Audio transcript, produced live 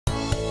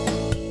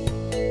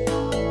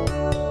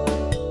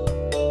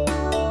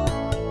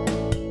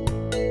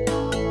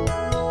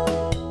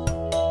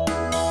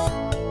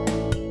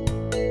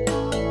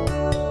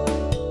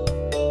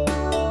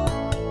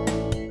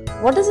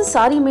What does a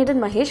sari made in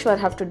Maheshwar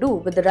have to do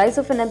with the rise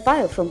of an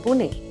empire from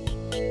Pune?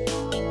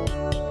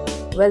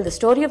 Well, the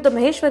story of the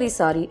Maheshwari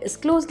Sari is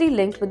closely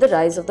linked with the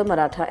rise of the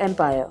Maratha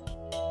Empire.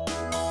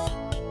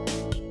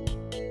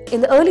 In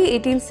the early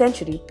 18th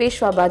century,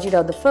 Peshwa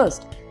Bajirao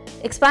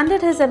I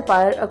expanded his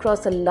empire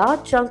across a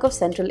large chunk of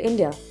central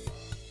India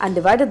and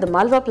divided the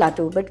Malwa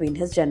plateau between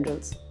his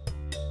generals.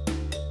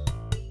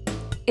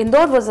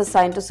 Indore was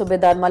assigned to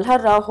Subedar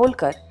Malhar Rao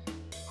Holkar,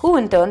 who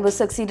in turn was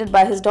succeeded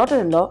by his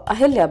daughter-in-law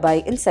Ahilya Bai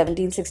in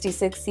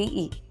 1766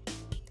 CE.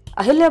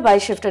 Ahilya Bai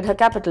shifted her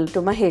capital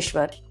to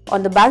Maheshwar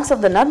on the banks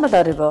of the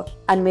Narmada river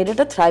and made it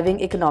a thriving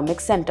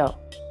economic centre.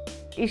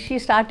 She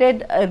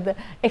started,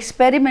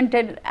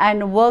 experimented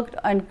and worked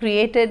and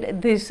created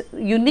this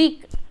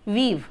unique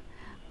weave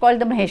called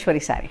the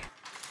Maheshwari Sari.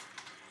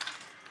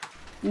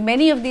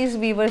 Many of these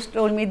weavers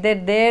told me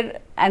that their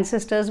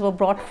ancestors were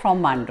brought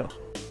from Mandro.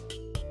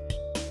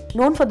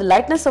 Known for the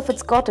lightness of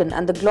its cotton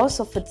and the gloss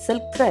of its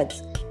silk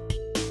threads,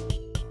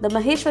 the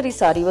Maheshwari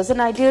Sari was an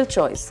ideal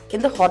choice in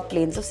the hot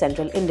plains of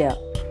central India,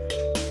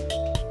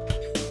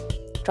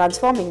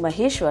 transforming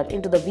Maheshwar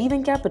into the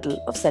weaving capital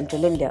of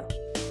central India.